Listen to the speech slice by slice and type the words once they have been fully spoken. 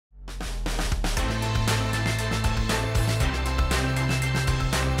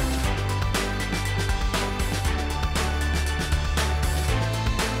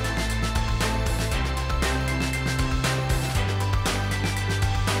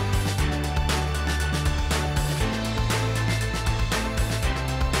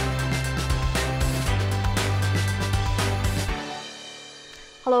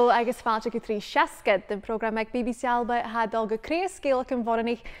Hello, agus fáilte go trí seascad den program ag BBC Alba hadal go crea scéalach an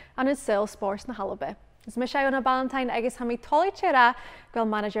bhórainich an an sùil spòrs na h-Alba. Is me Iona Ballantyne agus ha mi tollaigh tíre ghfuil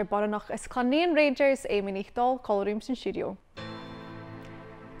manager boireannaich is clann-nighean Rangers Amy NicDhòmhnaill colourrooms in studio.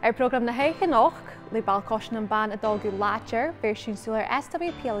 Program na h-aon le ball-coise an ban adul go làidir bheir sin sùil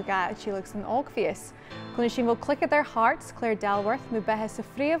SWPL ga a tíleach an Ògmhios. Cluinnidh sin bhfuil cliciad ar hearts Claire Delworth mu bethe sa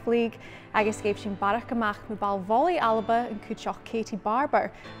phríomh líg agus géibh sin barach amach mu ball-bholaidh Alba an cuide Katie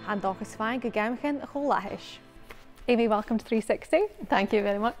Barbour and dochas fine go Ògmhios a chomhlaithis. Amy, welcome to 360. Thank you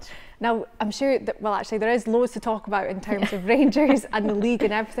very much. Now, I'm sure that, well, actually, there is loads to talk about in terms of Rangers and the league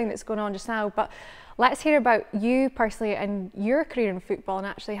and everything that's going on just now, but let's hear about you personally and your career in football and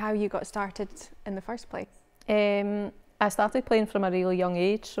actually how you got started in the first place. I started playing from a really young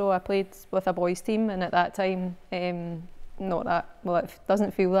age, so I played with a boys team, and at that time, not that, well, it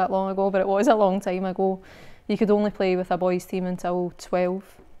doesn't feel that long ago, but it was a long time ago. You could only play with a boys team until 12,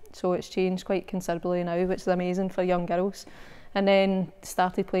 so it's changed quite considerably now, which is amazing for young girls. And then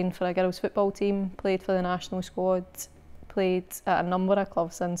started playing for a girls football team, played for the national squad, played at a number of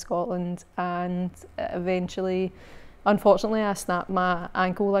clubs in Scotland, and eventually, unfortunately, I snapped my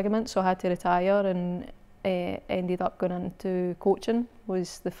ankle ligament, so I had to retire and ended up going into coaching.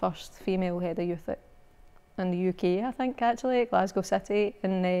 Was the first female head of youth in the UK, I think, actually, at Glasgow City,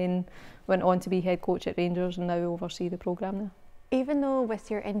 and then went on to be head coach at Rangers and now oversee the programme there. Even though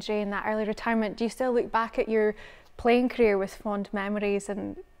with your injury and that early retirement, do you still look back at your playing career with fond memories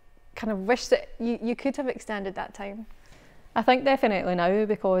and kind of wish that you could have extended that time? I think definitely now,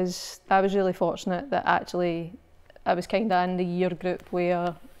 because I was really fortunate that actually I was kind of in the year group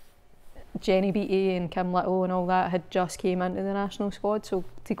where Jenny Beattie and Kim Little and all that had just came into the national squad, so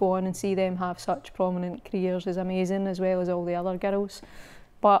to go on and see them have such prominent careers is amazing, as well as all the other girls.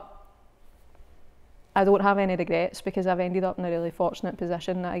 But I don't have any regrets, because I've ended up in a really fortunate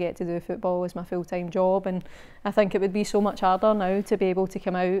position that I get to do football as my full-time job, and I think it would be so much harder now to be able to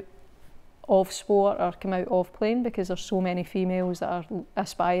come out of sport or come out of playing, because there's so many females that are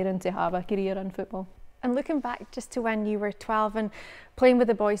aspiring to have a career in football. And looking back just to when you were 12 and playing with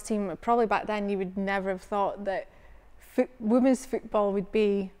the boys team, probably back then you would never have thought that women's football would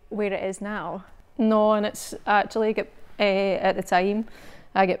be where it is now. No, and it's actually, at the time,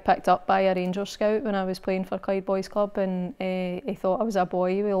 I get picked up by a Rangers scout when I was playing for Clyde Boys Club, and he thought I was a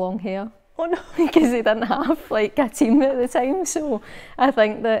boy with long hair. Oh no! Because he didn't have like a team at the time, so I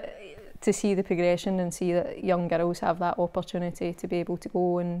think that to see the progression and see that young girls have that opportunity to be able to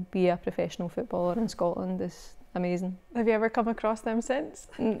go and be a professional footballer in Scotland is amazing. Have you ever come across them since?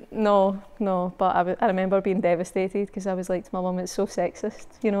 No, but I remember being devastated, because I was like to my mum, it's so sexist,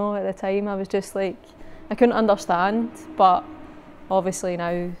 you know. At the time I was just like, I couldn't understand, but obviously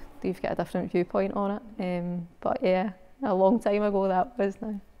now you've got a different viewpoint on it. But yeah, a long time ago that was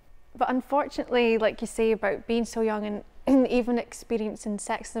now. But unfortunately, like you say about being so young and even experiencing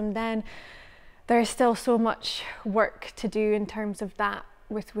sexism, then there's still so much work to do in terms of that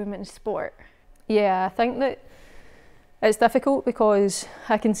with women's sport. Yeah, I think that it's difficult, because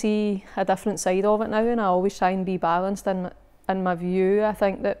I can see a different side of it now, and I always try and be balanced in my view. I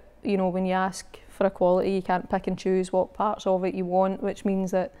think that, you know, when you ask for equality, you can't pick and choose what parts of it you want, which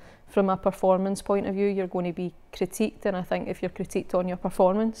means that from a performance point of view you're going to be critiqued, and I think if you're critiqued on your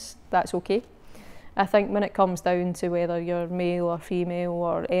performance, that's okay. I think when it comes down to whether you're male or female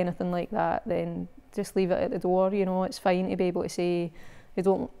or anything like that, then just leave it at the door. You know, it's fine to be able to say you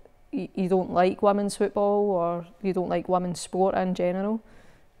don't like women's football or you don't like women's sport in general,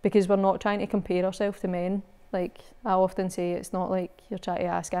 because we're not trying to compare ourselves to men. Like I often say, it's not like you're trying to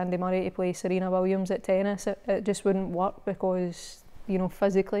ask Andy Murray to play Serena Williams at tennis. It just wouldn't work, because, you know,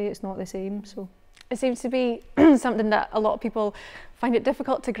 physically it's not the same. So it seems to be something that a lot of people find it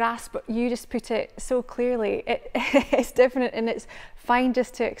difficult to grasp, but you just put it so clearly. It's different, and it's fine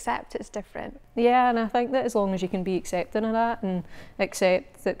just to accept it's different. Yeah, and I think that as long as you can be accepting of that and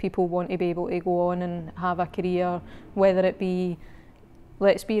accept that people want to be able to go on and have a career, whether it be,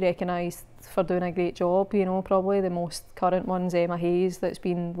 let's be recognised for doing a great job, you know, probably the most current one's Emma Hayes, that's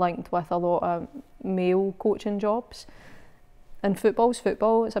been linked with a lot of male coaching jobs. And football's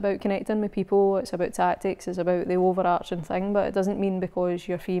football, it's about connecting with people, it's about tactics, it's about the overarching thing, but it doesn't mean because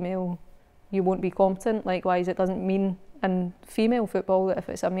you're female you won't be competent. Likewise, it doesn't mean in female football that if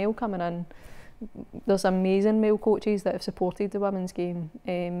it's a male coming in, there's amazing male coaches that have supported the women's game,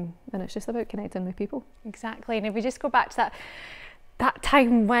 and it's just about connecting with people. Exactly, and if we just go back to that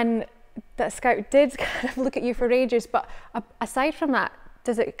time when that scout did kind of look at you for Rangers, but aside from that,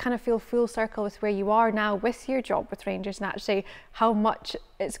 does it kind of feel full circle with where you are now with your job with Rangers, and actually how much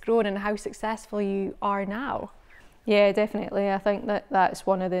it's grown and how successful you are now? Yeah, definitely. I think that's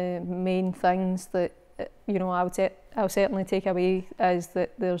one of the main things that I'll certainly take away, is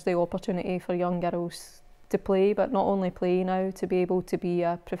that there's the opportunity for young girls to play, but not only play now, to be able to be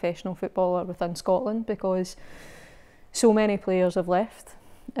a professional footballer within Scotland, because so many players have left,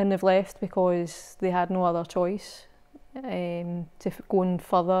 and they've left because they had no other choice to go on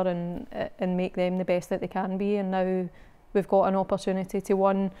further and make them the best that they can be. And now we've got an opportunity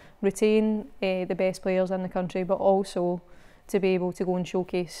to retain the best players in the country, but also to be able to go and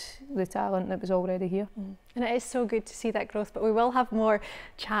showcase the talent that was already here. And it is so good to see that growth, but we will have more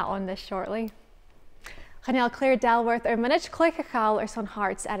chat on this shortly. Claire Delworth minute cluiceáil son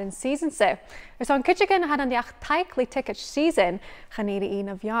Hearts season so. Son cuideagan had an taiclí ticket season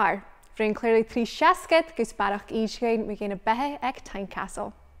Ep33 bheir. Bring clearly 3 seascad gus barach h-aon we gain a bheir ag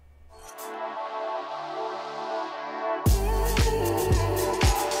Tynecastle.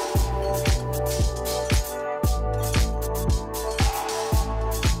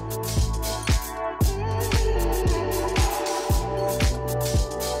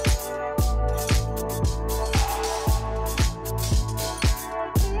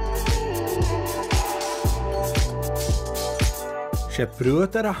 She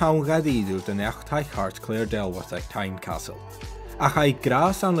brwyd a hawnga ddidw dyn Hearts Claire Delworth ag Tynecastle. Ach I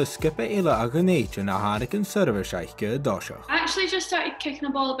gras an le skippe ila ag an éitin a hanig yn Seirbheis Nàiseanta. I actually just started kicking a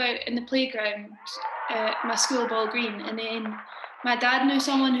ball about in the playground, my school ball green, and then my dad knew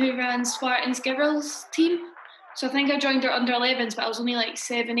someone who ran Spartan's girls team, so I think I joined her under 11s, but I was only like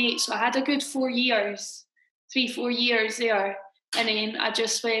 7, 8, so I had a good 4 years, 3-4 years there, and then I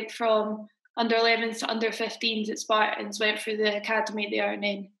just went from under 11s to under 15s at Spartans, went through the academy there, and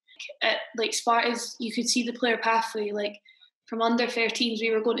then at like Spartans you could see the player pathway, like from under 13s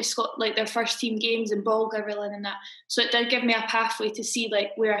we were going to like their first team games in ball-bholaidh and that, so it did give me a pathway to see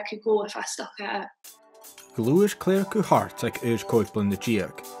like where I could go if I stuck at it. Glúis Claire go Hearts ag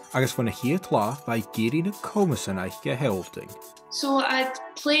h-obair, agus fan a hiad lá by Katie Barbour. So I'd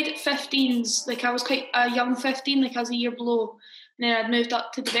played at 15s, like I was quite a young 15, like I was a year below, and then I'd moved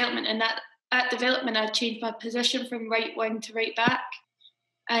up to development, and at development I'd changed my position from right wing to right back,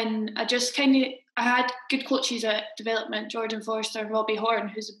 and I had good coaches at development, Jordan Forster and Robbie Horn,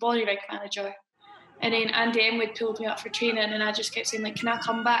 who's a boireannaich manager, and then Andy Emwood pulled me up for training, and I just kept saying like, can I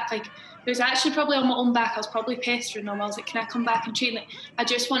come back? Like it was actually probably on my own back, I was probably pestering him. I was like, can I come back and train? Like I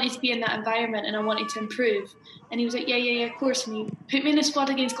just wanted to be in that environment and I wanted to improve, and he was like, yeah, of course, and he put me in the squad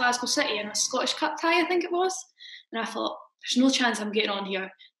against Glasgow City in a Scottish Cup tie, I think it was, and I thought, there's no chance I'm getting on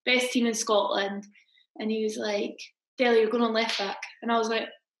here. Best team in Scotland. And he was like, Deli, you're going on left back. And I was like,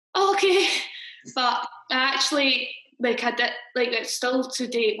 oh, okay. But I actually, like, I did, like, it's still to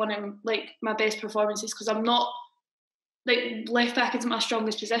date one of, like, my best performances, because I'm not, like, left back isn't my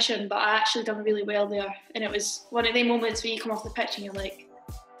strongest position, but I actually done really well there. And it was one of the moments where you come off the pitch and you're like,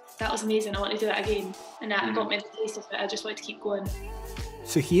 that was amazing, I want to do that again. And that got me the taste of it, I just wanted to keep going.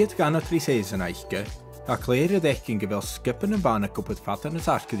 So hiad gan o 3 season Nàiseanta, a Claire ddecyn gyfel skippen yn ban a gwybod fatan ys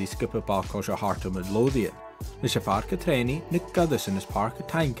arca di skipper ball-coise a hart o Midlothian. Nes a parc a treni, nic gadus yn ys parc a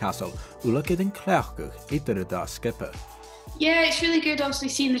Tynecastle, ula gyd yn clechgach I dyr da skipper. Yeah, it's really good obviously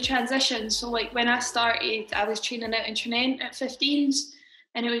seeing the transition. So like when I started, I was training out in Trinent at 15s,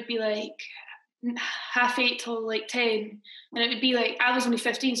 and it would be like 8:30 till like 10, and it would be like, I was only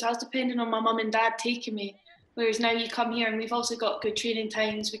 15, so I was depending on my mum and dad taking me, whereas now you come here and we've also got good training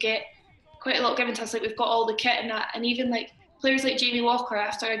times, we get quite a lot given to us, like we've got all the kit and that, and even like players like Jamie Walker,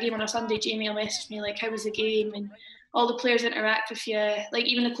 after a game on a Sunday, Jamie will message me like, how was the game, and all the players interact with you, like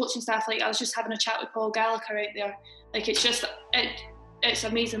even the coaching staff, like I was just having a chat with Paul Gallagher out there, like it's just, it's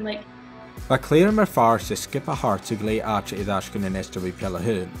amazing. Like Ba Claire mar far sy skip a hart sy'n glei arch I ddasgan yn SWPL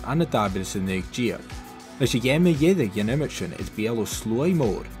hyn, an y dabil sy'n neig giag. Leis I gem y ieddig yn emission is biel o slwy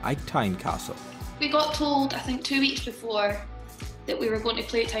môr ag Tynecastle. We got told, I think 2 weeks before, that we were going to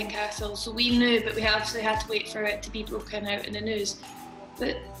play at Tynecastle, so we knew, but we obviously had to wait for it to be broken out in the news.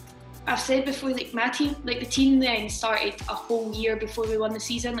 But I've said before, like my team, like the team then started a whole year before we won the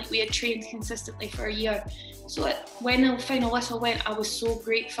season. Like we had trained consistently for a year. So when the final whistle went, I was so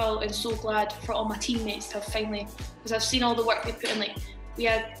grateful and so glad for all my teammates to have finally, because I've seen all the work they put in. Like we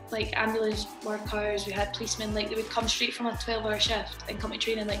had like ambulance workers, we had policemen, like they would come straight from a 12-hour shift and come to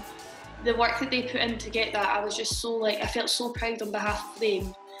training. Like the work that they put in to get that, I was just so like, I felt so proud on behalf of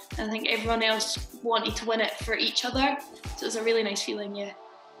them. And I think everyone else wanted to win it for each other. So it was a really nice feeling, yeah.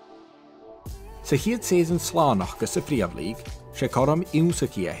 Sa hiad season slánach gus y Príomh League, sé coram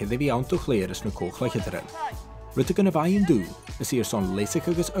iwnsach ia heddi fi awnt o chléir ys nhw cwch lachydren. Rydych yn y bai yn dŵ, ys i'r son leisig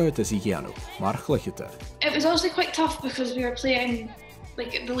agus yrdas I gianw, mar chlachydr. It was also quite tough because we were playing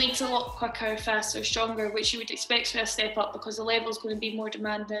like the league's a lot quicker, faster, stronger, which you would expect for a step up because the level's going to be more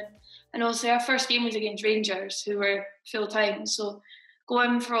demanding. And also our first game was against Rangers, who were full time. So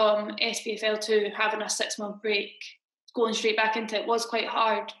going from SWPL to having a 6-month break, going straight back into it was quite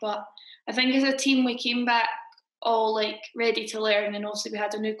hard. But I think as a team we came back all like ready to learn, and also we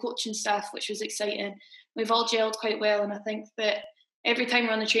had a new coaching staff, which was exciting. We've all gelled quite well, and I think that every time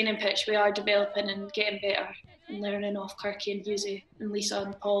we're on the training pitch we are developing and getting better and learning off Kirky and Husey and Lisa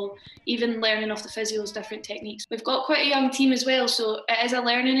and Paul, even learning off the physios, different techniques. We've got quite a young team as well, so it is a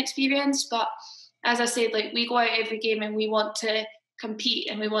learning experience, but as I said, like we go out every game and we want to compete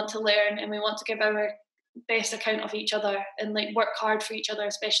and we want to learn and we want to give our best account of each other and like work hard for each other,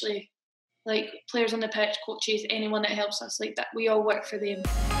 especially like players on the pitch, coaches, anyone that helps us, like that we all work for them.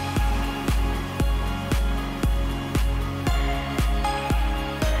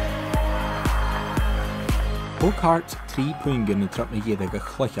 Ó cart 3 poingan na t-seachdain go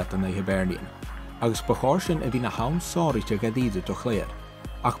chluichead na h-obair, agus ba chóir sin a bhí na h-aon sáirite go dtí do Claire,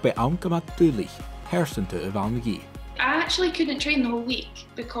 ach be ann go mat dúlaigh, thairsanta a bhean gí. I actually couldn't train the whole week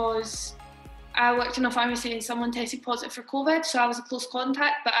because I worked in a pharmacy and someone tested positive for COVID, so I was a close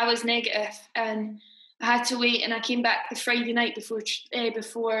contact, but I was negative and I had to wait, and I came back the Friday night before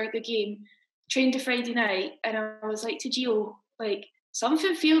the game, trained the Friday night, and I was like to Gio, like,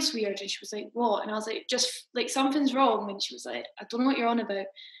 something feels weird, and she was like, what? And I was like, just like something's wrong, and she was like, I don't know what you're on about.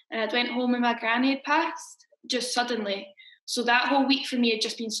 And I went home and my granny had passed just suddenly, so that whole week for me had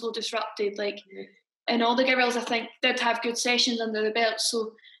just been so disrupted, like, and all the girls I think did have good sessions under the belt,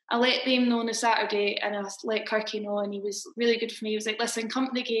 so I let them know on the Saturday, and I let Kirky know, and he was really good for me. He was like, listen, come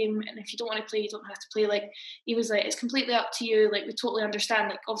to the game, and if you don't want to play, you don't have to play. Like, he was like, it's completely up to you, like, we totally understand,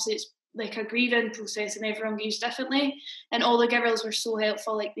 like, obviously it's like a grieving process and everyone grieves differently, and all the girls were so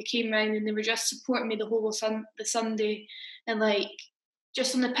helpful, like they came round and they were just supporting me the whole of the Sunday, and like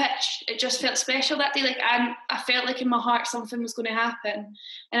just on the pitch it just felt special that day. Like I felt like in my heart something was going to happen,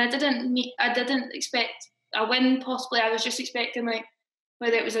 and I didn't expect a win possibly. I was just expecting, like,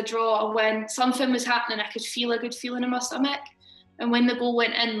 whether it was a draw or a win, something was happening. I could feel a good feeling in my stomach, and when the goal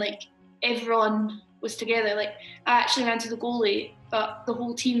went in, like everyone was together. Like I actually ran to the goalie, but the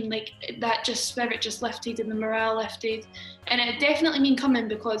whole team, like that just spirit just lifted and the morale lifted, and it had definitely been coming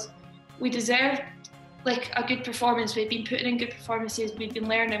because we deserved like a good performance. We'd been putting in good performances, we'd been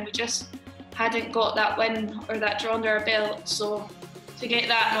learning, we just hadn't got that win or that draw under our belt. So to get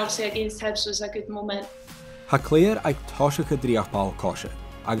that, and obviously against Hibs, was a good moment. Ha Claire ag toisach a dríoch ball-coise,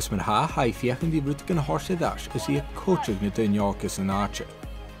 agus man haifíoch an dí brúta an hórsa dáis is í a coachig na duineáchas an áte.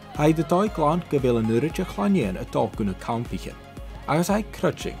 Haid a dói glán go bhfuil an uirite clann-nighean a dóganú campíchan, agus haid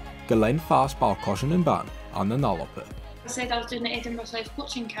crutching go lein fast ball-coise an ban an an Alba. I said I was doing the Edinburgh South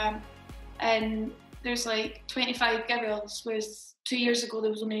coaching camp, and there's like 25 girls, whereas 2 years ago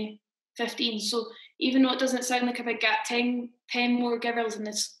there was only 15. So even though it doesn't sound like a big gap, 10 more girls in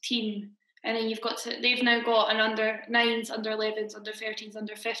this team. And then they've now got an under 9s, under 11s, under 13s,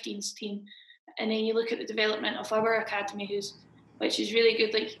 under 15s team. And then you look at the development of our academy, which is really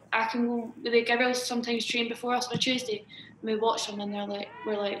good. Like I can go, the girls sometimes train before us on a Tuesday, and we watch them and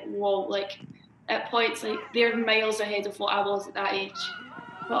we're like, whoa, like at points like they're miles ahead of what I was at that age.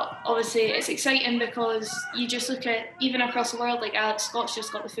 But obviously it's exciting because you just look at, even across the world, like Alex Scott's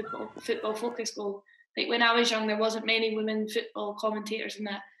just got the football focus goal. Like when I was young, there wasn't many women football commentators and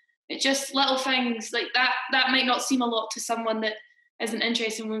that. It's just little things like that might not seem a lot to someone that isn't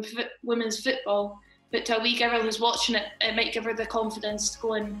interested in women's football, but to a wee girl who's watching it, it might give her the confidence to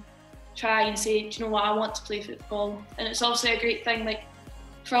go and try and say, do you know what, I want to play football. And it's also a great thing, like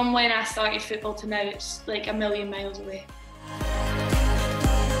from when I started football to now, it's like a million miles away.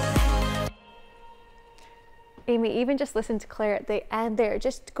 Amy, even just listen to Claire at the end there, it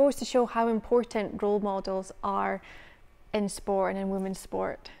just goes to show how important role models are in sport and in women's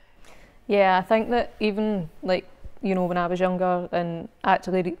sport. Yeah, I think that even like, you know, when I was younger and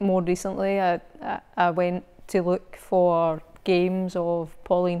actually more recently, I went to look for games of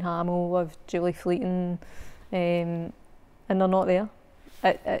Pauline Hamill, of Julie Fleeton, and they're not there.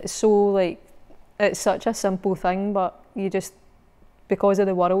 It's so like, it's such a simple thing, but you just, because of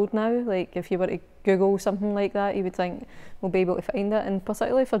the world now, like if you were to Google something like that, you would think we'll be able to find it. And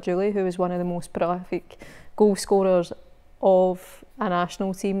particularly for Julie, who was one of the most prolific goal scorers of a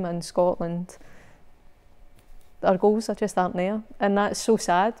national team in Scotland, our goals are just aren't there, and that's so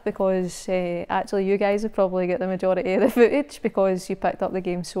sad because actually you guys have probably got the majority of the footage because you picked up the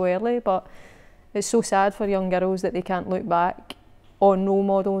game so early, but it's so sad for young girls that they can't look back on role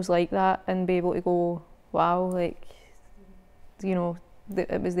models like that and be able to go, wow, like, you know,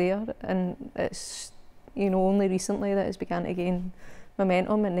 it was there. And it's, you know, only recently that it's begun to gain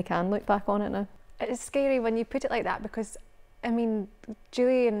momentum and they can look back on it now. It's scary when you put it like that because, I mean,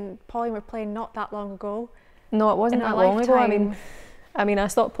 Julie and Polly were playing not that long ago. No, it wasn't that long ago. I mean, I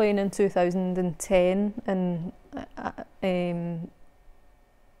stopped playing in 2010 and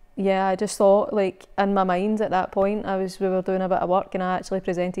yeah, I just thought, like, in my mind at that point, we were doing a bit of work and I actually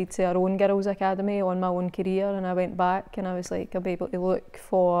presented to our own girls' academy on my own career, and I went back and I was like, I'll be able to look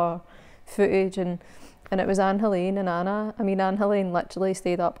for footage and it was Anne-Helene and Anna. I mean, Anne-Helene literally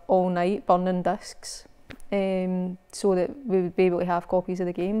stayed up all night burning discs so that we would be able to have copies of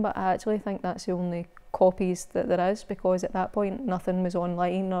the game, but I actually think that's the only copies that there is, because at that point nothing was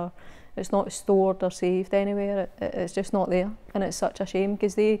online or it's not stored or saved anywhere. It's just not there, and it's such a shame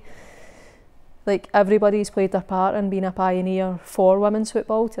because everybody's played their part in being a pioneer for women's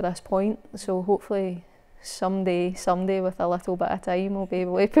football to this point. So hopefully someday with a little bit of time we'll be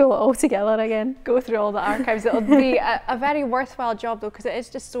able to pull it all together again. Go through all the archives. It'll be a very worthwhile job though, because it is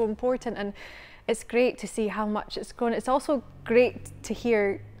just so important, and it's great to see how much it's grown. It's also great to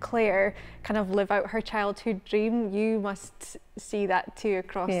hear Claire kind of live out her childhood dream. You must see that too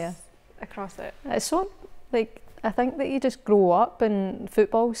across it. It's so, like, I think that you just grow up and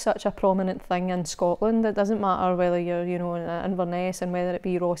football's such a prominent thing in Scotland. It doesn't matter whether you're, you know, in Inverness, and whether it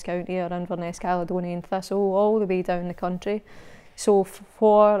be Ross County or Inverness, Caledonian and Thistle, all the way down the country. So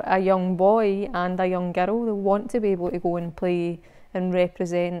for a young boy and a young girl, they want to be able to go and play and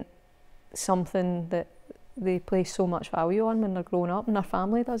represent something that they place so much value on when they're growing up, and their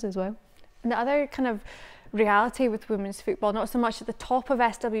family does as well. And the other kind of reality with women's football, not so much at the top of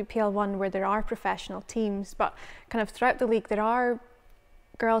SWPL 1 where there are professional teams, but kind of throughout the league there are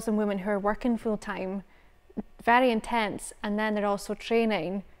girls and women who are working full time, very intense, and then they're also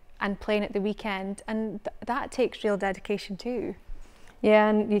training and playing at the weekend, and that takes real dedication too. Yeah,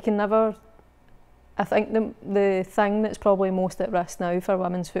 and you can never, I think the thing that's probably most at risk now for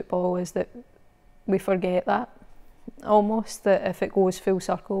women's football is that we forget that almost, that if it goes full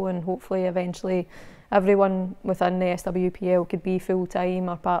circle and hopefully eventually everyone within the SWPL could be full-time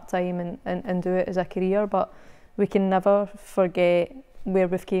or part-time and do it as a career, but we can never forget where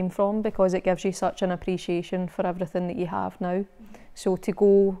we've came from, because it gives you such an appreciation for everything that you have now. So to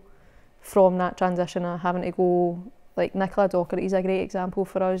go from that transition of having to go, like Nicola Docherty's a great example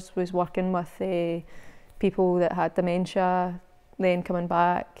for us, was working with people that had dementia, then coming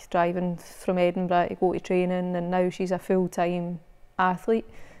back, driving from Edinburgh to go to training, and now she's a full-time athlete.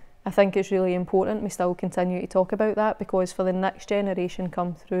 I think it's really important we still continue to talk about that, because for the next generation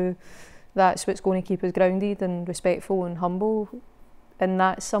come through, that's what's going to keep us grounded and respectful and humble. And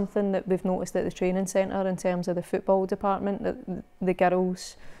that's something that we've noticed at the training centre in terms of the football department, that the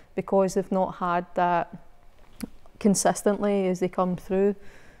girls, because they've not had that consistently as they come through,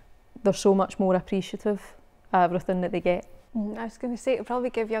 they're so much more appreciative of everything that they get. I was going to say, it'll probably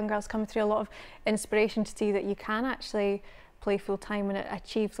give young girls coming through a lot of inspiration to see that you can actually play full time and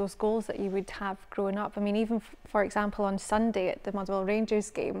achieve those goals that you would have growing up. I mean, even for example on Sunday at the Motherwell Rangers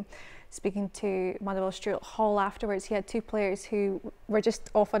game, speaking to Motherwell Stuart Hall afterwards, he had two players who were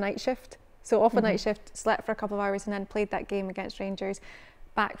just off a night shift. So off a night shift, slept for a couple of hours and then played that game against Rangers,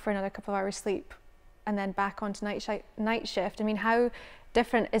 back for another couple of hours sleep, and then back onto night shift. I mean, how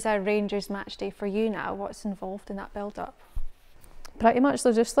different is a Rangers match day for you now? What's involved in that build-up? Pretty much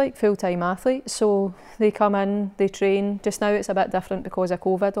they're just like full-time athletes, so they come in, they train. Just now it's a bit different because of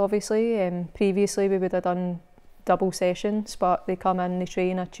COVID obviously. Previously we would have done double sessions, but they come in, they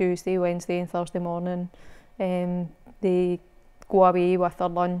train a Tuesday, Wednesday and Thursday morning. They go away with their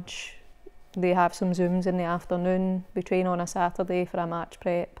lunch, they have some Zooms in the afternoon, we train on a Saturday for a match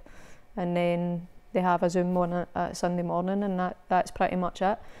prep, and then they have a Zoom on a Sunday morning, and that's pretty much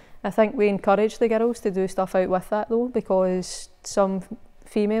it. I think we encourage the girls to do stuff out with that though, because some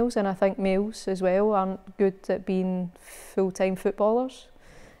females, and I think males as well, aren't good at being full-time footballers.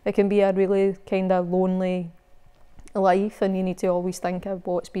 It can be a really kind of lonely life, and you need to always think of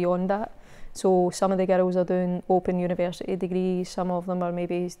what's beyond that. So some of the girls are doing open university degrees, some of them are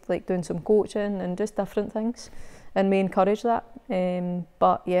maybe like doing some coaching and just different things, and we encourage that.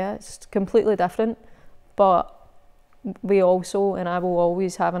 But yeah, it's completely different, but we also, and I will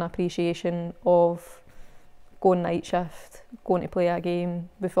always have an appreciation of going night shift, going to play a game.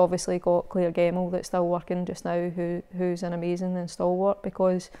 We've obviously got Claire Delworth that's still working just now, who's an amazing and stalwart,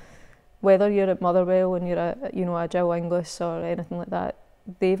 because whether you're at Motherwell and you're a Jill Inglis or anything like that,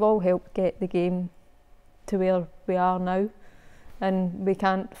 they've all helped get the game to where we are now, and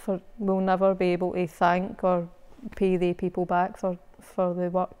we'll never be able to thank or pay the people back for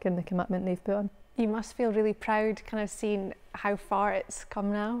the work and the commitment they've put in. You must feel really proud kind of seeing how far it's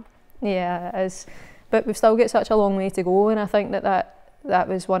come now. Yeah, it is. But we've still got such a long way to go, and I think that that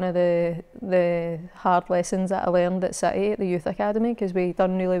was one of the hard lessons that I learned at City at the Youth Academy, because we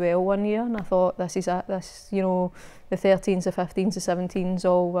done really well one year, and I thought this is it. This, you know, the 13s, the 15s, the 17s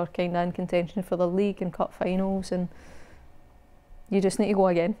all were kind of in contention for the league and cup finals, and you just need to go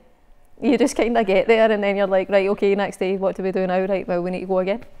again. You just kind of get there, and then you're like, right, okay, next day, what do we do now? Right, well, we need to go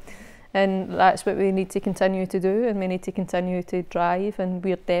again. And that's what we need to continue to do, and we need to continue to drive, and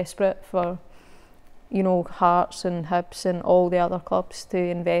we're desperate for, you know, Hearts and Hibs and all the other clubs to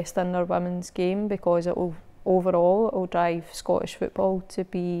invest in their women's game, because it will drive Scottish football to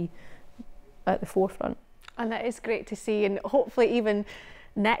be at the forefront. And that is great to see, and hopefully even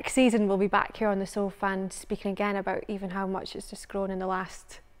next season we'll be back here on the sofa and speaking again about even how much it's just grown in the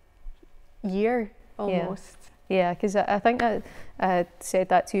last year almost. Yeah, because I think I said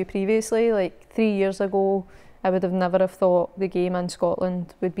that to you previously, like 3 years ago I would have never have thought the game in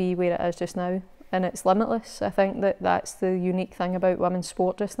Scotland would be where it is just now, and it's limitless. I think that that's the unique thing about women's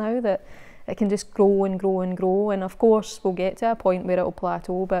sport just now, that it can just grow and grow and grow, and of course we'll get to a point where it'll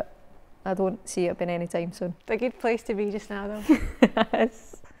plateau, but I don't see it being any time soon. It's a good place to be just now though.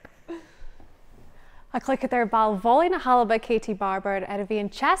 Yes. A clúiceadar ball-bholaidh na h-Alba Katie Barbour ar a bhí an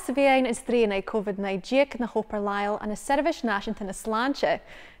t-seachdain is trína COVID-19 na h-obair and a Seirbheis Nàiseanta na sláinte.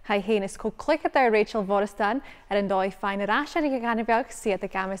 h-Aon is co-clúiceadar Rachel Vorristan ar an dóigh fáin ar aise ag ganibheag siad a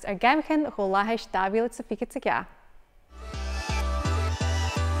gamas ar gemchan go láthais dábhíle sa fiche a.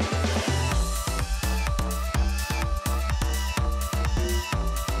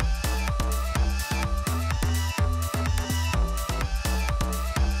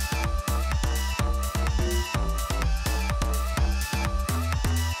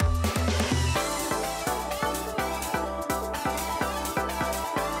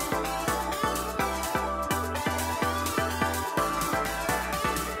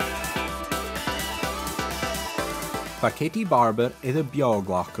 Tá Katie Barbour idir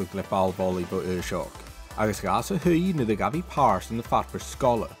beaghlach go le ball-bholaidh ba úseach, agus gas a thuí na gabhí páirs in na farpar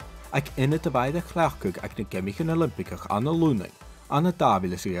scola, ag ina de bhaid a chleachcug ag na gimichan Olympicach an na lúnaigh, an na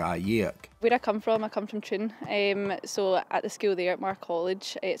dábhíle a dhéag. Where I come from Trin. So at the school there at Mar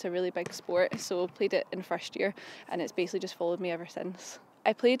College, it's a really big sport, so played it in first year, and it's basically just followed me ever since.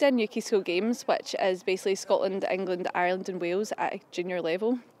 I played in UK School Games, which is basically Scotland, England, Ireland and Wales at a junior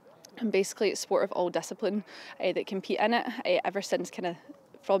level. And basically it's sport of all discipline that compete in it ever since kind of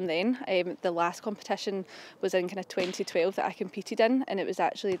from then. The last competition was in kind of 2012 that I competed in, and it was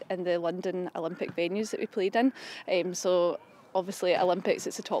actually in the London Olympic venues that we played in. So obviously at Olympics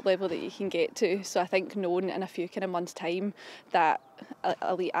it's the top level that you can get to, so I think knowing in a few kind of months time that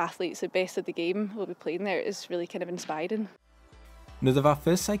elite athletes, the best of the game, will be playing there is really kind of inspiring. Na de bha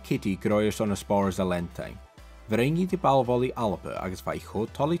fis ag Kitty groir son a spòrs a lentain. Bhringi di ball-bholaidh Alba agus bhaith chód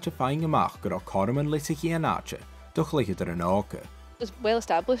tolí te fáin amach gur á corman h-aon do chluiceadar an áca. It was well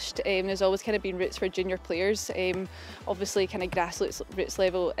established. There's always kind of been routes for junior players, obviously kind of grassroots roots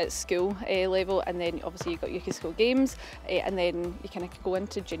level at school level, and then obviously you've got UK School Games, and then you kind of go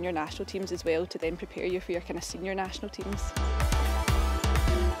into junior national teams as well to then prepare you for your kind of senior national teams.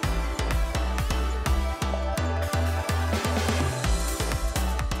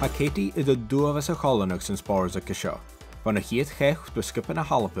 A Katie is a dúhas a cholanach san spòrs a seo, fan a chiad checht do scipan a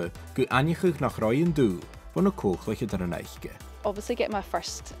Halpa go anichuch nach roi'n dúl fan a cóchluiceadar an aiche. Obviously getting my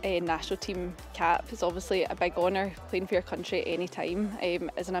first national team cap is obviously a big honour. Playing for your country at any time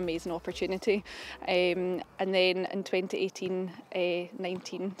is an amazing opportunity. And then in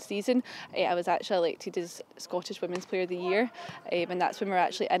 2018-19 season, I was actually elected as Scottish Women's Player of the Year, and that's when we were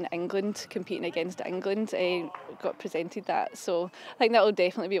actually in England competing against England. Got presented that, so I think that will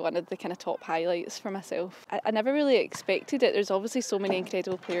definitely be one of the kind of top highlights for myself. I never really expected it. There's obviously so many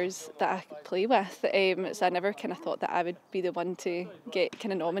incredible players that I play with, so I never kind of thought that I would be the one to get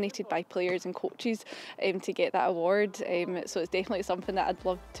kind of nominated by players and coaches to get that award. So it's definitely something that I'd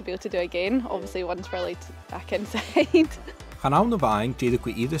love to be able to do again, obviously once we're allowed back inside. Gaan na bhaing déad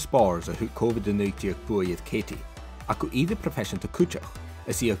go iad spòrs a thuig COVID-19 buaiad Katie, a go iad profession te cúteach,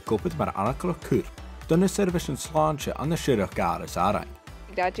 is í a gopad mar anaclach cúr, donna Seirbheis Nàiseanta an na siúrach gar is arang.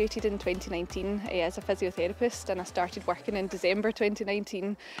 I graduated in 2019 as a physiotherapist, and I started working in December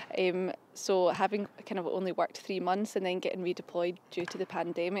 2019. So having kind of only worked 3 months and then getting redeployed due to the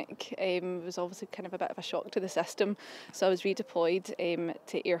pandemic was obviously kind of a bit of a shock to the system. So I was redeployed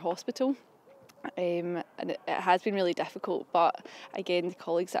to Ayr Hospital. And it has been really difficult, but again the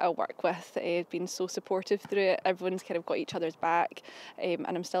colleagues that I work with have been so supportive through it. Everyone's kind of got each other's back, and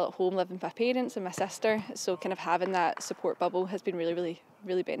I'm still at home living with my parents and my sister, so kind of having that support bubble has been really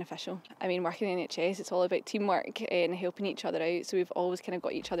beneficial. I mean, working in NHS, it's all about teamwork and helping each other out, so we've always kind of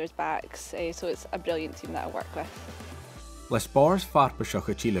got each other's backs, so it's a brilliant team that I work with. Le spòrs farpaseach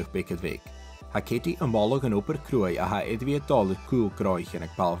a tilleadh becad bheig. Ha Katie amolog an obair crúi a ha idhí adolad cúil groich yn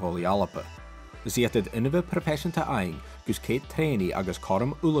ag h-Alba. Is iatad inmh professionta aing gus Kate tréni agus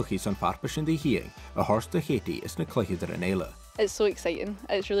corm ulachis an farpasin di hiang a horsta Katie is na cluinnidh an éile. It's so exciting.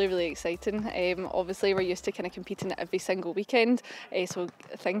 It's really exciting. Obviously we're used to kind of competing every single weekend, so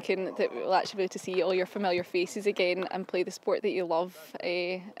thinking that we'll actually be able to see all your familiar faces again and play the sport that you love,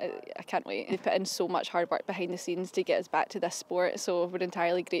 I can't wait. They've put in so much hard work behind the scenes to get us back to this sport, so we're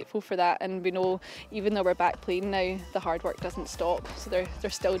entirely grateful for that, and we know even though we're back playing now, the hard work doesn't stop, so they're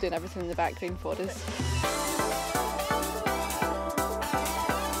still doing everything in the background for us.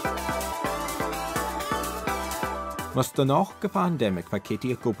 Mas da nach go pandemic fa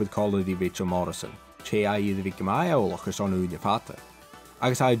Katie a gobad colladí Rachel Morrison, che a iad bhí gymai eolachas an úne fata.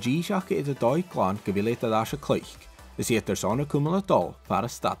 Agus a ddíseach iad a dói glán go bhí leitad as a cloich, is iad ar son a cúmala dol far a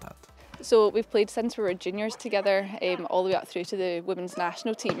statad. So we've played since we were juniors together, all the way up through to the women's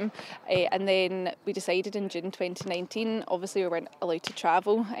national team, and then we decided in June 2019, obviously we weren't allowed to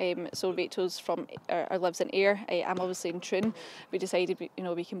travel, so Rachel's lives in Ayr, I'm obviously in Troon. We decided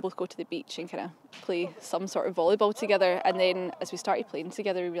we can both go to the beach and kind of play some sort of volleyball together, and then as we started playing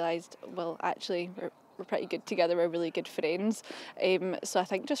together we realised, well actually we're pretty good together, we're really good friends, so I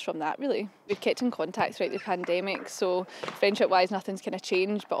think just from that really. We've kept in contact throughout the pandemic, so friendship wise nothing's kind of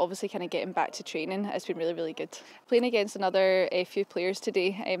changed, but obviously kind of getting back to training has been really good. Playing against another few players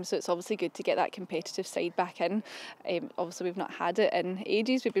today, so it's obviously good to get that competitive side back in. Obviously we've not had it in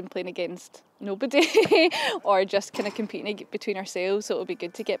ages, we've been playing against nobody or just kind of competing between ourselves, so it'll be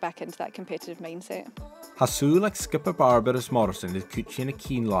good to get back into that competitive mindset. Ha sùil ag Skipper Barbour as Morrison is cútsin a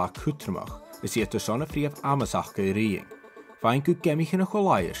cín lá cútramach, is iad ar son a fríomh amasach go riing. Fain go gemichin a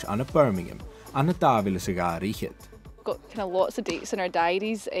Choláis and a Birmingham and a Davilas a gá ríchid. Got kind of lots of dates in our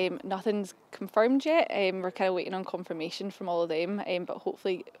diaries, nothing's confirmed yet, we're kind of waiting on confirmation from all of them, but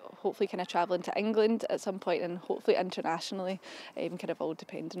hopefully kind of travelling to England at some point and hopefully internationally, kind of all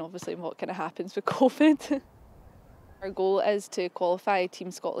depending obviously on what kind of happens with COVID. Our goal is to qualify Team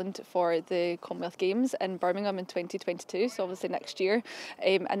Scotland for the Commonwealth Games in Birmingham in 2022, so obviously next year,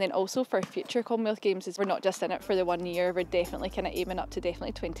 and then also for future Commonwealth Games, we're not just in it for the 1 year, we're definitely kind of aiming up to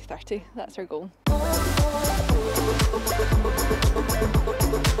definitely 2030, that's our goal.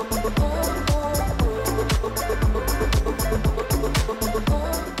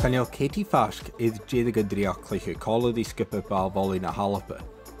 Canal Katie Fask is jedig a driach cliche colladí Skipper ball-bholaidh na h-Alba.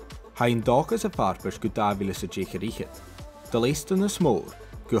 Hain dochas a farpas go Davilas a dhécharíchid. De leist na smór,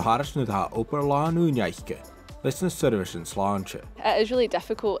 go haras na dha obair làidir, listen na Seirbheis Nàiseanta. It is really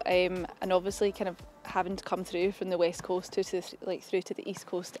difficult, and obviously kind of having to come through from the west coast to through to the east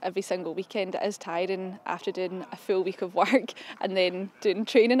coast every single weekend. It is tiring after doing a full week of work and then doing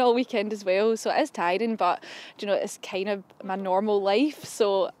training all weekend as well, so it is tiring, but it's kind of my normal life,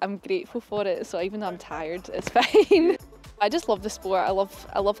 so I'm grateful for it, so even though I'm tired it's fine. I just love the sport, I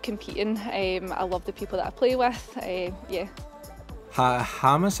love competing, I love the people that I play with, yeah. Ha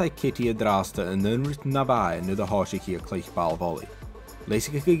hamas a Katie a drasta yn nynryd na bai nu da hosig a cleich ball-bholaidh.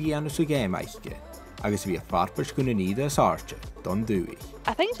 Leisig a gygianus a game eichge, agus fi a farpas cuinnidh as arche, don dúi.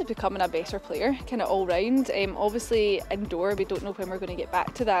 I think just becoming a better player, kind of all round. Obviously indoor we don't know when we're going to get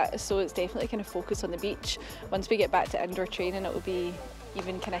back to that, so it's definitely kind of focus on the beach. Once we get back to indoor training it will be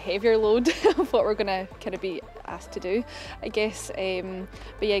even kind of heavier load of what we're going to kind of be asked to do, I guess.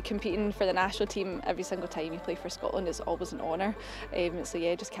 But yeah, competing for the national team every single time you play for Scotland is always an honour. So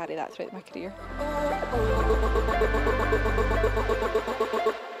yeah, just carry that throughout my career.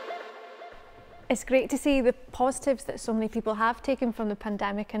 It's great to see the positives that so many people have taken from the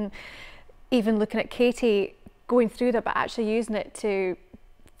pandemic, and even looking at Katie going through that but actually using it to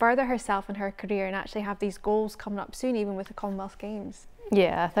further herself in her career and actually have these goals coming up soon, even with the Commonwealth Games.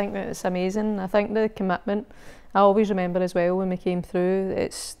 Yeah, I think that it's amazing. I think the commitment, I always remember as well when we came through,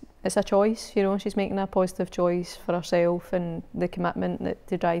 it's a choice, she's making a positive choice for herself, and the commitment that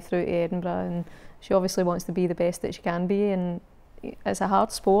to drive through to Edinburgh, and she obviously wants to be the best that she can be, and it's a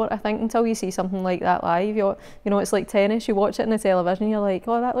hard sport, I think, until you see something like that live. It's like tennis, you watch it on the television, you're like,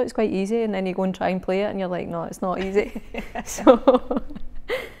 oh, that looks quite easy, and then you go and try and play it and you're like, no, it's not easy. So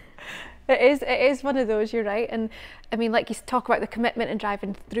It is one of those, you're right, and I mean, like you talk about the commitment and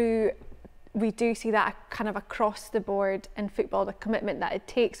driving through, we do see that kind of across the board in football, the commitment that it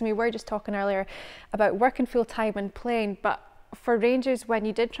takes. I mean, we were just talking earlier about working full time and playing, but for Rangers, when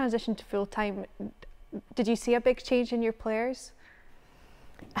you did transition to full time, did you see a big change in your players?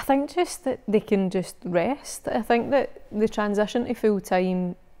 I think just that they can just rest. I think that the transition to full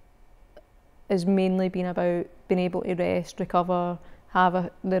time has mainly been about being able to rest, recover,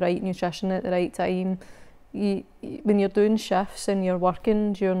 have the right nutrition at the right time, when you're doing shifts and you're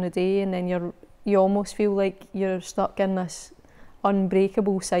working during the day, and then you almost feel like you're stuck in this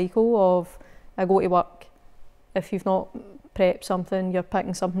unbreakable cycle of, I go to work, if you've not prepped something, you're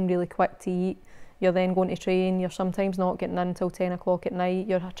picking something really quick to eat, you're then going to train, you're sometimes not getting in until 10 o'clock at night,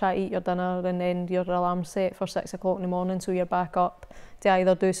 you're trying to eat your dinner, and then your alarm's set for 6 o'clock in the morning, so you're back up to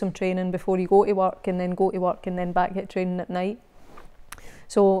either do some training before you go to work, and then go to work, and then back get training at night.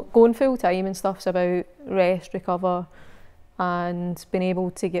 So going full time and stuff's about rest, recover, and being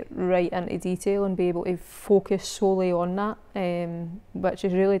able to get right into detail and be able to focus solely on that, which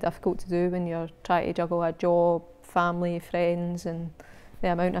is really difficult to do when you're trying to juggle a job, family, friends, and the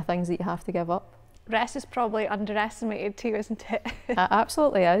amount of things that you have to give up. Rest is probably underestimated too, isn't it? It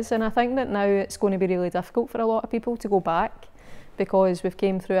absolutely is, and I think that now it's going to be really difficult for a lot of people to go back, because we've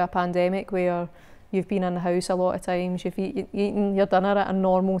came through a pandemic where you've been in the house a lot of times, you've eaten your dinner at a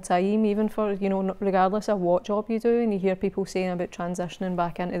normal time, even for, you know, regardless of what job you do, and you hear people saying about transitioning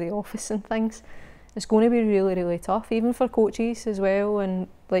back into the office and things. It's going to be really, really tough, even for coaches as well, and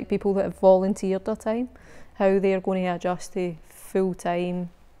like people that have volunteered their time, how they're going to adjust to full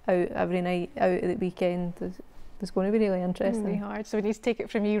time, out every night, out at the weekend. It's going to be really interesting. Really hard. So we need to take it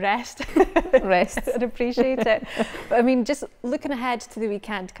from you, rest. Rest. I'd appreciate it. But I mean, just looking ahead to the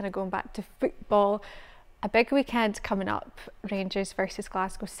weekend, kind of going back to football, a big weekend coming up, Rangers versus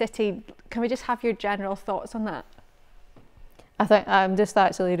Glasgow City. Can we just have your general thoughts on that? I think I'm just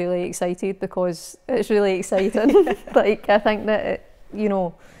actually really excited, because it's really exciting. Like, I think that, you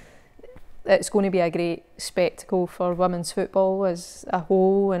know, it's going to be a great spectacle for women's football as a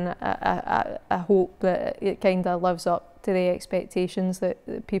whole, and I hope that it kind of lives up to the expectations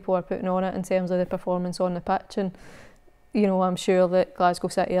that people are putting on it in terms of the performance on the pitch. And you know, I'm sure that Glasgow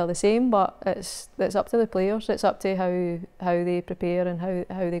City are the same, but it's up to the players. It's up to how they prepare and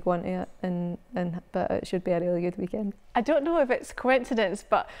how they go into it, and but it should be a really good weekend. I don't know if it's coincidence,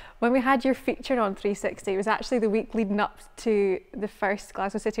 but when we had your feature on 360, it was actually the week leading up to the first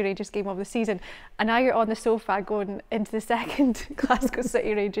Glasgow City Rangers game of the season, and now you're on the sofa going into the second Glasgow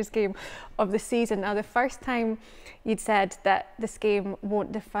City Rangers game of the season. Now, the first time you'd said that this game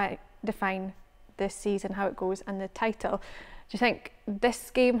won't define this season, how it goes, and the title. Do you think this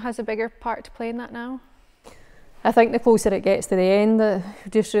game has a bigger part to play in that now? I think the closer it gets to the end,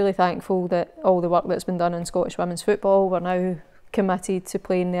 just really thankful that all the work that's been done in Scottish women's football, we're now committed to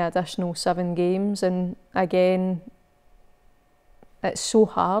playing the additional 7 games. And again, it's so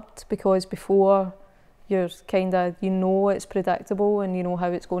hard, because before you're kind of, you know, it's predictable and you know how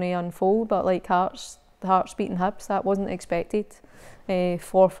it's going to unfold, but like Hearts beating Hibs, that wasn't expected.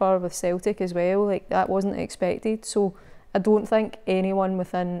 Forfar with Celtic as well, like that wasn't expected. So I don't think anyone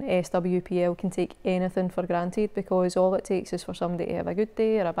within SWPL can take anything for granted, because all it takes is for somebody to have a good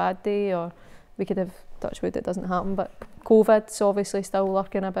day or a bad day, or we could have, touch wood, it doesn't happen, but COVID's obviously still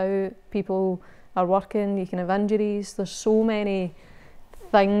lurking about, people are working, you can have injuries, there's so many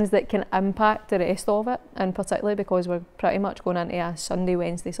things that can impact the rest of it, and particularly because we're pretty much going into a Sunday,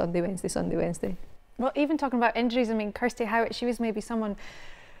 Wednesday, Sunday, Wednesday, Sunday, Wednesday. Well, even talking about injuries, I mean, Kirsty Howard, she was maybe someone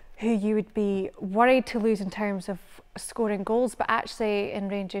who you would be worried to lose in terms of scoring goals, but actually in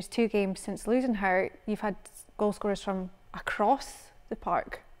Rangers' 2 games since losing her, you've had goal scorers from across the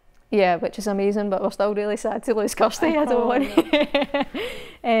park. Yeah, which is amazing, but we're still really sad to lose Kirsty. I don't want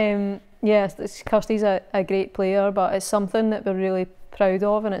yes, Kirsty's a great player, but it's something that we're really proud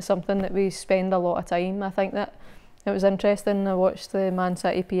of, and it's something that we spend a lot of time. I think that it was interesting, I watched the Man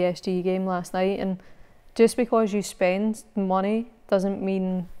City PSG game last night, and just because you spend money doesn't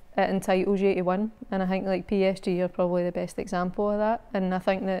mean it entitles you to win, and I think like PSG are probably the best example of that. And I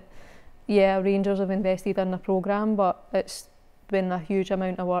think that, yeah, Rangers have invested in the programme, but it's been a huge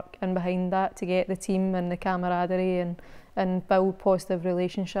amount of work in behind that to get the team and the camaraderie and build positive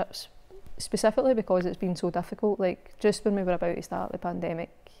relationships, specifically because it's been so difficult. Like just when we were about to start, the pandemic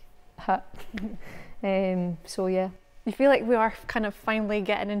hit. So yeah. You feel like we are kind of finally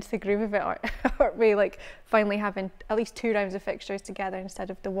getting into the groove of it, aren't we? Like finally having at least 2 rounds of fixtures together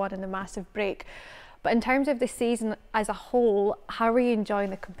instead of the one and the massive break. But in terms of the season as a whole, how are you enjoying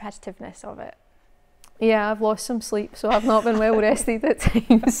the competitiveness of it? Yeah, I've lost some sleep, so I've not been well rested at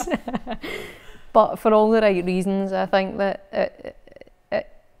times. But for all the right reasons. I think that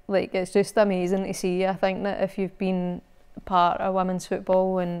it's just amazing to see. I think that if you've been part of women's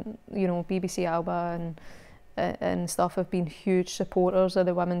football, and you know, BBC Alba and stuff have been huge supporters of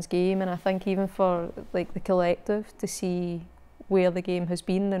the women's game, and I think even for like the collective to see where the game has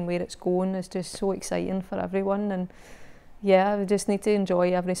been and where it's going is just so exciting for everyone. And yeah, we just need to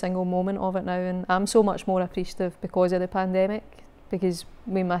enjoy every single moment of it now, and I'm so much more appreciative because of the pandemic because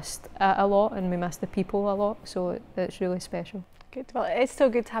we missed it a lot and we missed the people a lot, so it's really special. Good. Well, it's so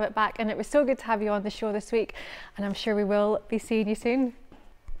good to have it back, and it was so good to have you on the show this week, and I'm sure we will be seeing you soon.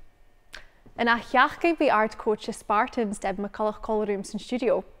 In a h-aon bhí ard coach the Spartans deb McCulloch Colrooms in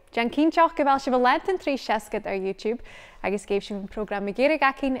studio. Jan cínteach go bhfuil si bh leantain trí seascad ar YouTube, agus géibh si an programme Géire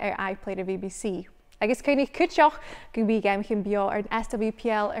Gacin ar iPlayer BBC. Agus cuinnidh cúteach go bhí game chin beo ar an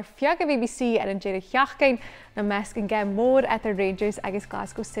SWPL ar fiag a BBC ar an déire h-aon na measc an game mór at the Rangers agus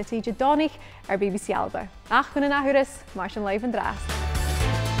Glasgow City de Donich ar BBC Alba. Ach chun an ahuras, mar sin live an dras.